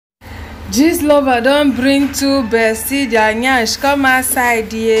This lover don't bring two bestie their nyash come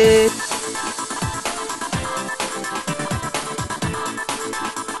outside here.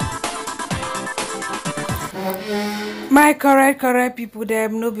 My correct people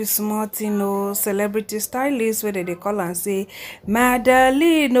them no be smart, no celebrity stylists where they call and say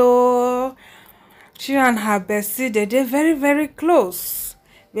Medlin, no. She and her bestie they very close,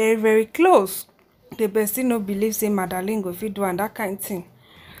 very close. The bestie no believe say Medlin go fit do and that kind thing.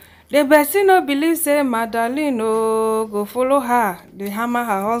 The bestie no believe say Medlin no go follow her. They hammer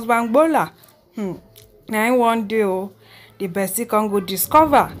her husband Bola. Now one day the bestie can go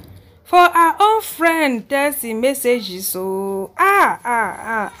discover. For our own friend text the messages so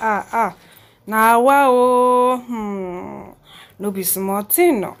now wow no be small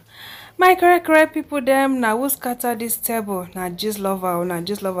thing no. My correct people them now who scatter this table now just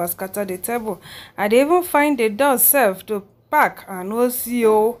lover scatter the table. I dey even find the door self to pack and no see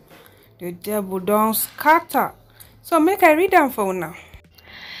the table don't scatter. So make I read them for now.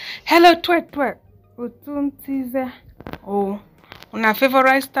 Hello twet utuntize una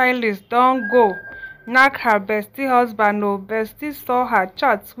favorite stylist don't go knock her bestie husband. No bestie saw her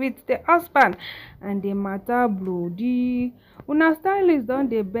chat with the husband and the matter bloody. Una stylist don't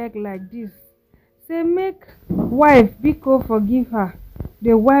they beg like this. Say make wife biko forgive her.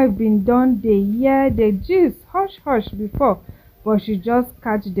 The wife been done the hear the gist hush before, but she just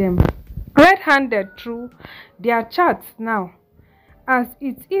catch them red-handed through their chat now. As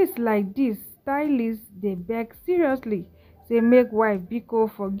it is like this, stylist they beg seriously. Say make wife biko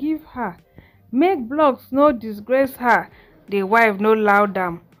forgive her. Make blocks no disgrace her. The wife no loud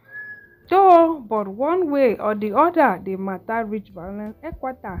them. Though, but one way or the other, the matter reach balance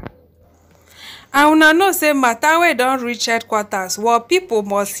equator. And una know say matter wey don't reach headquarters. What people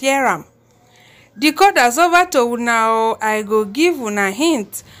must hear am. Decoders over to una. I go give una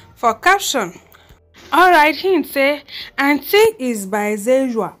hint for caption. Alright, hint say auntie is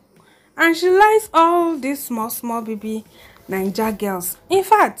bisexual and she likes all these small baby Naija girls. In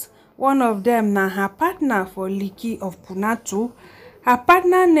fact, one of them na her partner for Liki of Punatu. Her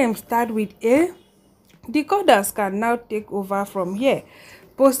partner name start with A. Decoders can now take over from here,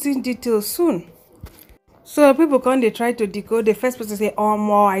 posting details soon. So people can they try to decode. The first person say, oh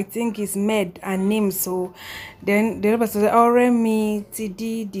more, I think it's Med and name. So then the other person say, Remi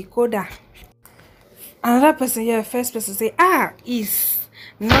TD decoder. Another person here, first person say, is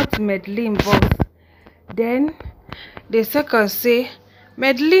not Medlin boss. Then the second say,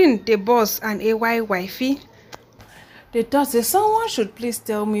 Medlin the boss and AY wifey. They thought say someone should please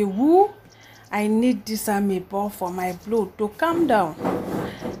tell me who I need this amebo for my blood to calm down.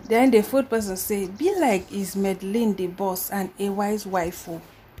 Then the fourth person say, be like is Medlin the boss and AY's wife.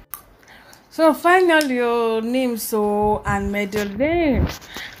 So finally your name so and Medlin.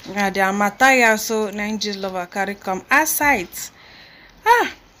 Their matter so Nigerian lover carry come aside.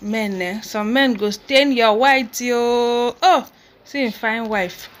 Men some men go stain your white yo. Oh, see fine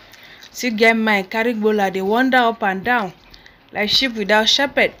wife. See get mine carry bola they wander up and down like sheep without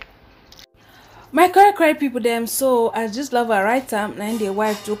shepherd. My correct people them so I just love her right time and the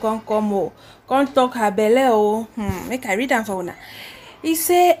wife to come talk her belly make I read them for una. He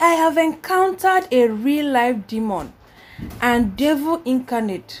say I have encountered a real life demon and devil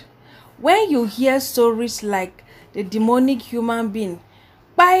incarnate. When you hear stories like the demonic human being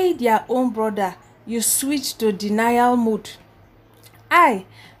by their own brother, you switch to denial mood. I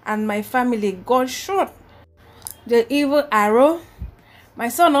and my family got shot. The evil arrow. My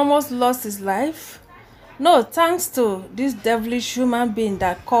son almost lost his life. No, thanks to this devilish human being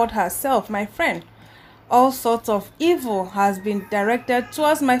that called herself my friend. All sorts of evil has been directed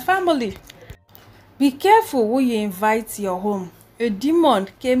towards my family. Be careful who you invite to your home. A demon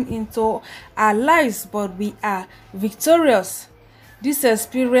came into our lives, but we are victorious. This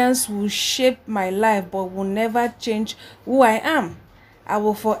experience will shape my life, but will never change who I am. I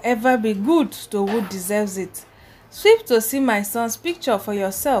will forever be good to who deserves it. Swift to see my son's picture for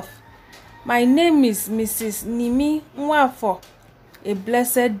yourself. My name is Mrs. Nimi Nwafo. A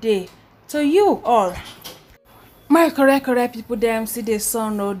blessed day to you all. My correct people them see the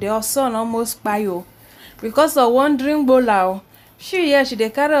son their son almost bio because of wandering bola. She dey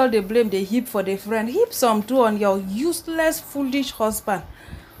carry all the blame they heap for the friend. Heap some too on your useless foolish husband.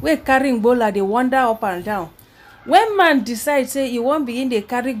 We carrying bola they wander up and down. When man decide say he won't begin the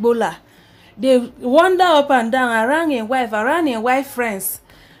carry bola, they wander up and down around in wife friends,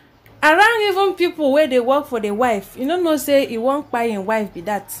 around even people where they work for the wife. You don't know say he won't buy in wife be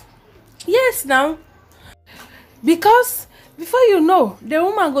that. Yes now. Because Before you know, the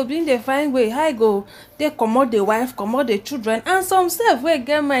woman go begin dey find way how e go take comot the wife, comot the children, and some sef wey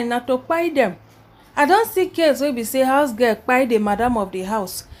get mind na to kpai dem. I don see case wey be say house girl kpai the madam of the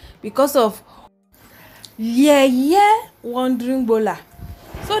house because of yeye wandering gbola.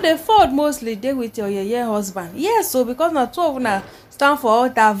 So the fault mostly dey with your yeye husband. Yes, so because na two of una stand for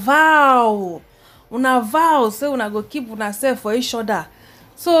altar vow, una vow say una go keep una sef for each other.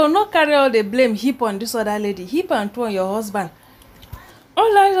 So no carry all the blame heap on this other lady, heap am too on your husband.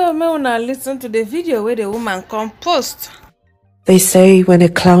 Alright, make una listen to the video where the woman come post. They say when a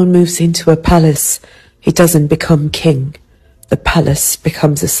clown moves into a palace, he doesn't become king. The palace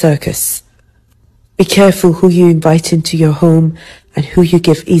becomes a circus. Be careful who you invite into your home and who you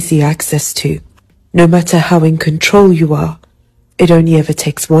give easy access to. No matter how in control you are, it only ever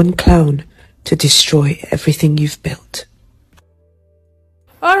takes one clown to destroy everything you've built.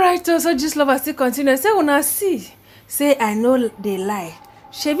 Alright, so just love still continue. Say una see, say I know they lie.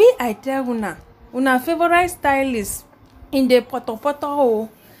 Shebi I tell una favorite stylist in the poto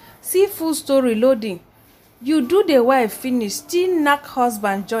see full story loading. You do the wife finish, still knack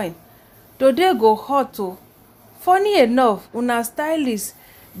husband join. Today go hot o. Funny enough, una stylist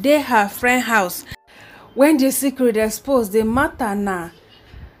dey her friend house. When the secret exposed, the matter na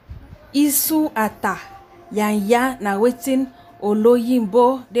isu ata yanya na wetin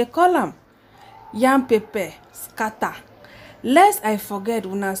oloyinbo dey call am yam pepper scatter. Lest I forget,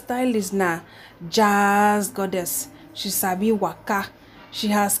 una stylist na jazz goddess. She sabi waka. She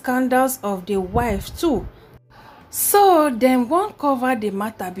has scandals of the wife too. So dem wan cover the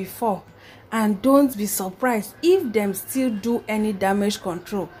matter before, and don't be surprised if dem still do any damage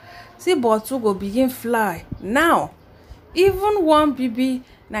control. See bottle go begin fly now. Even one baby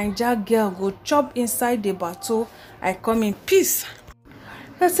Naija girl go chop inside the bottle. I come in peace.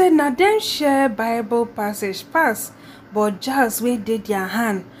 They say na dem share Bible passage pass, but jazz wey dey their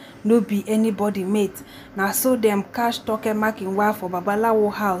hand no be anybody mate. Na so dem catch Toke Makinwa for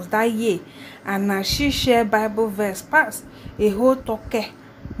Babalawo house that year, and na she share Bible verse pass a whole Toke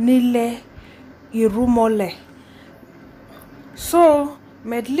Nile Irumole. So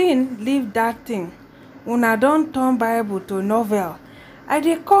Medlin leave that thing. Una don turn Bible to novel. I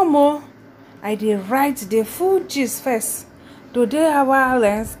dey come o, I dey write the full gist first. Today our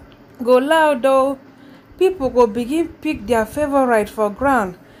lens go loud though. People go begin pick their favorite for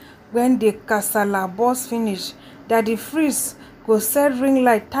ground. When the kasala boss finish, that the freeze go set ring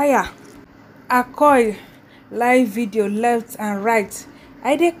like tire. Akoi live video left and right.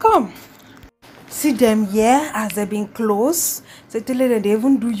 I dey come. See them here as they been close. Say tell them they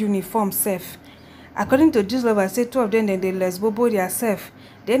even do uniform self. According to this lover, say two of them they lesbobo their self.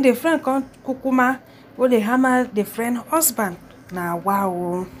 Then the friend come kukuma where they hammer the friend husband. Now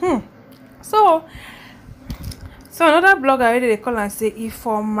wow. So another blogger already they call and say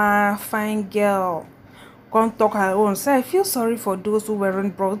Ifoma fine girl come talk her own. So I feel sorry for those who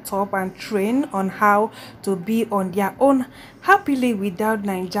weren't brought up and trained on how to be on their own happily without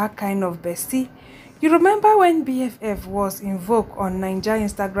Naija kind of bestie. You remember when BFF was in vogue on Naija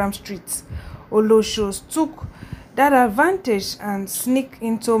Instagram streets? Oloshos took that advantage and sneak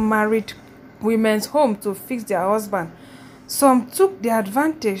into married women's home to fix their husband. Some took the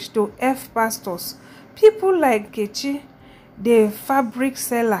advantage to F pastors. People like Kechi, the fabric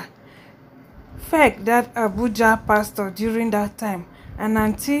seller, fake that Abuja pastor during that time, and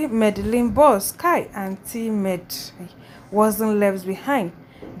Auntie Medlin boss Kai Auntie Med wasn't left behind.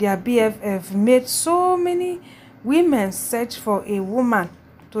 Their BFF made so many women search for a woman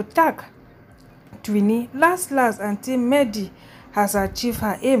to tag. Twinny, last Auntie Medi has achieved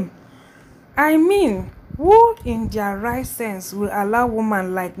her aim. I mean, who in their right sense will allow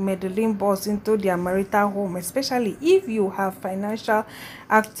women like Medlin boss into their marital home, especially if you have financial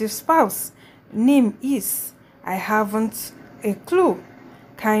active spouse? Name is I haven't a clue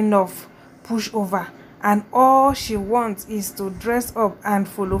kind of pushover, and all she wants is to dress up and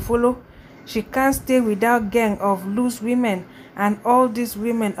follow. She can't stay without gang of loose women, and all these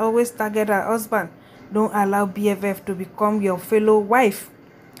women always target her husband. Don't allow BFF to become your fellow wife.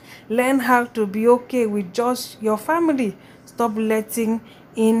 Learn how to be okay with just your family. Stop letting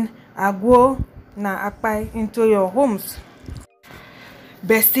in agwo na akpai into your homes.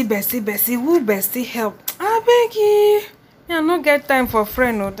 Bestie, who bestie help? I beg you. I no get time for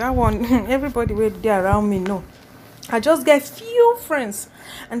friend. No, that one everybody will be around me. No, I just get few friends,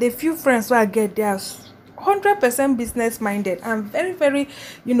 and the few friends who I get there 100% business minded and very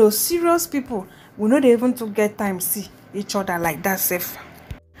serious people. We know they even to get time see each other like that safe.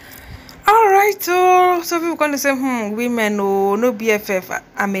 All right. Alright, so people gonna say, women, oh, no BFF,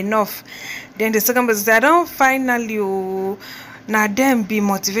 I'm enough. Then the second person say, I don't finally, oh, now them be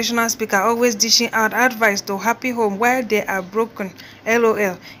motivational speaker, always dishing out advice to happy home while they are broken.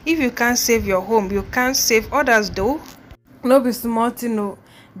 LOL. If you can't save your home, you can't save others though. No be small thing, no.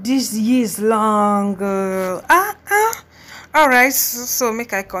 This years long. Alright, so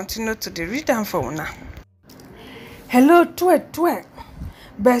make I continue to the read am for una. Hello, twe.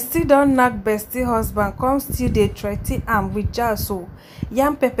 Bestie don knack bestie husband come still dey threaten am with jazz o.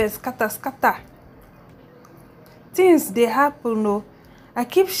 Yam pepper scatter. Things dey happen o. I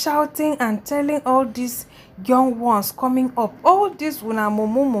keep shouting and telling all these young ones coming up, all this una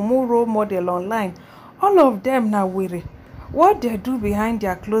mumu role model online, all of them na were. What they do behind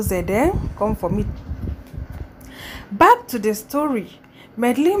their closet, come for me. Back to the story.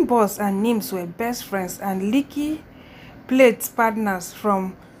 Medlin boss and Nims were best friends and leaky plate partners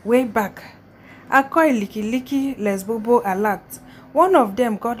from way back. Akoi Licky Lesbobo alert. One of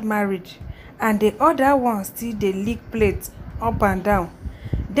them got married and the other one still dey lick plates up and down.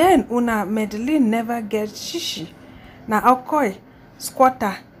 Then una Medlin never get shishi. Na Akoi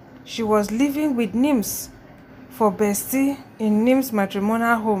squatter. She was living with Nims for bestie in Nims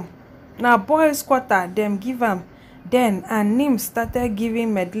matrimonial home. Now boy squatter them give am. Then and Nims started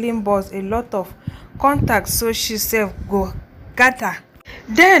giving Medlin boss a lot of contacts so she self go gather.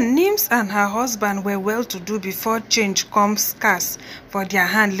 Then Nims and her husband were well to do before change comes scarce for their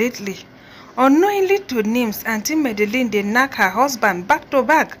hand lately. Unknowingly to Nims, Auntie Medlin dey knack her husband back to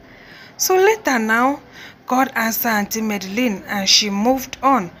back. So later now, God answered Auntie Medlin and she moved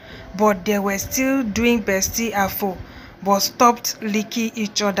on. But they were still doing bestie afo, but stopped licking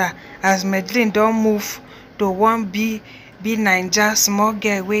each other as Medlin don't move to one be Naija small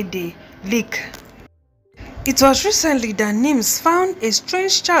girl wey dey lick. It was recently that Nims found a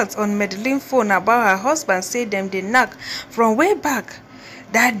strange chat on Medlin's phone about her husband say them dey knack from way back.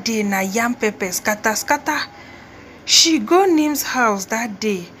 That day na yam pepper scatter. She go Nims' house that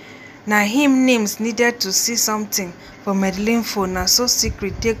day. Na him Nims needed to see something for Medlin phone na so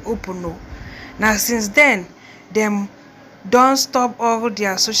secret take open o. Na since then them don't stop all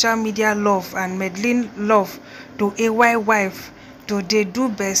their social media love and Medlin love to AY wife to they do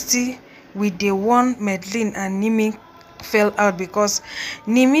bestie with the one Medlin and Nimi fell out because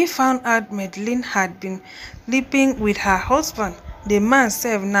Nimi found out Medlin had been sleeping with her husband. The man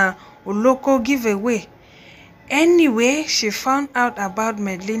said na Oloko giveaway. Anyway, she found out about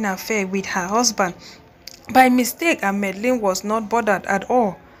Medlin's affair with her husband by mistake and Medlin was not bothered at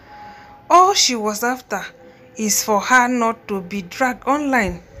all. All she was after is for her not to be dragged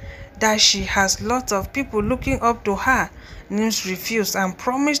online. That she has lots of people looking up to her. Nims refused and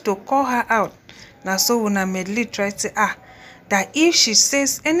promised to call her out. Now so una Medlin tried to say that if she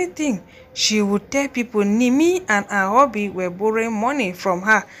says anything, she would tell people Nimi and her hubby were borrowing money from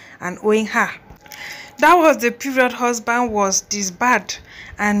her and owing her. That was the period husband was disbarred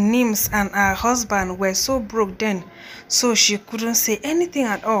and Nims and her husband were so broke then, so she couldn't say anything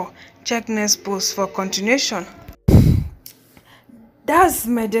at all. Check next post for continuation. That's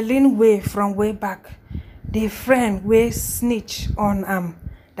Medlin way from way back. The friend wey snitch on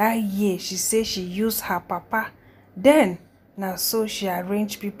that year she say she used her papa. Then na so she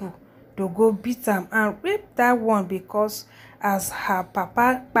arrange people to go beat am and rape that one because as her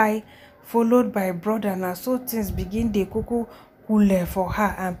papa kpai followed by brother na so things begin dey kuku coole for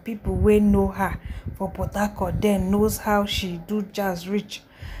her and people wey know her for Port Harcourt then knows how she do jazz reach.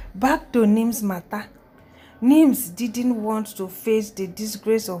 Back to Nims matter. Nims didn't want to face the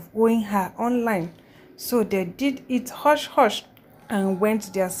disgrace of owing her online, so they did it hush and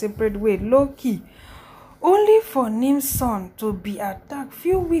went their separate way low-key. Only for Nim's son to be attacked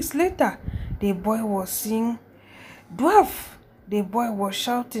few weeks later. The boy was singing dwarf. The boy was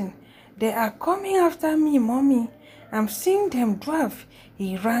shouting, "They are coming after me, mommy. I'm seeing them dwarf."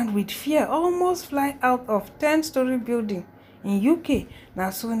 He ran with fear, almost fly out of 10-story building in UK. Now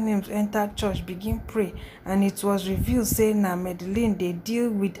so Nims entered church, begin pray, and it was revealed say na Medlin they deal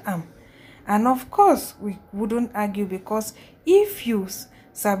with and of course we wouldn't argue because if you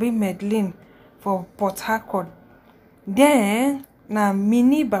sabi Medlin for Port Harcourt, then na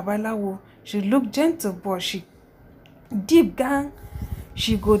mini babalawo. She look gentle but she deep gang.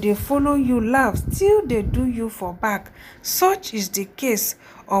 She go dey follow you laugh still they do you for back. Such is the case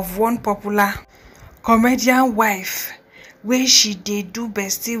of one popular comedian wife where she dey do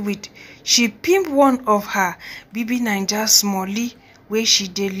bestie with. She pimp one of her BB Naija Smally where she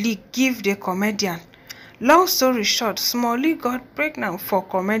dey leak give the comedian. Long story short, Smally got pregnant for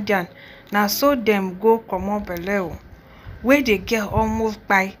comedian. Now so them go comot belle where the girl almost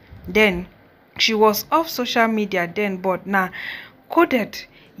kpai. Then she was off social media then, but now coded.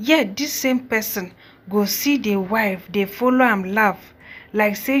 Yet this same person go see the wife, they follow am laugh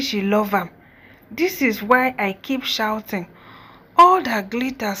like say she love am. This is why I keep shouting, all that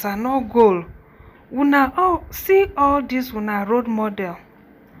glitters are not gold. Una all see all this una role model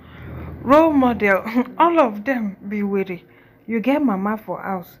all of them be weary. You get mama for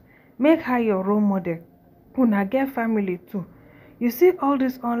house, make her your role model. Una get family too. You see all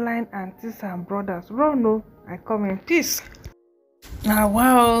these online aunties and brothers, run o, I come in peace. Ah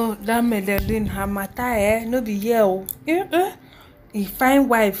wow, that Medlin her matter no be here o. He find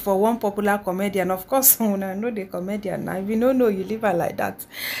wife for one popular comedian. Of course, una know the comedian now. If you don't know, you leave her like that.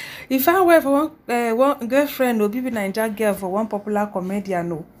 He find wife for one girlfriend or baby Naija girl for one popular comedian.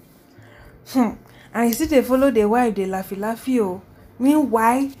 No. And you see they follow the wife, they laughy oh.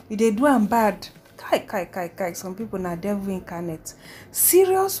 Meanwhile, if they do am bad, kai. Some people na devil incarnate.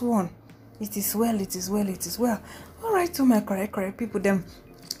 Serious one. It is well. All right, to my correct people, them.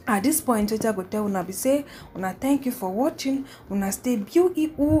 At this point, Twitter go tell una be say, una thank you for watching, una stay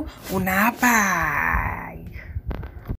beautiful, una bye.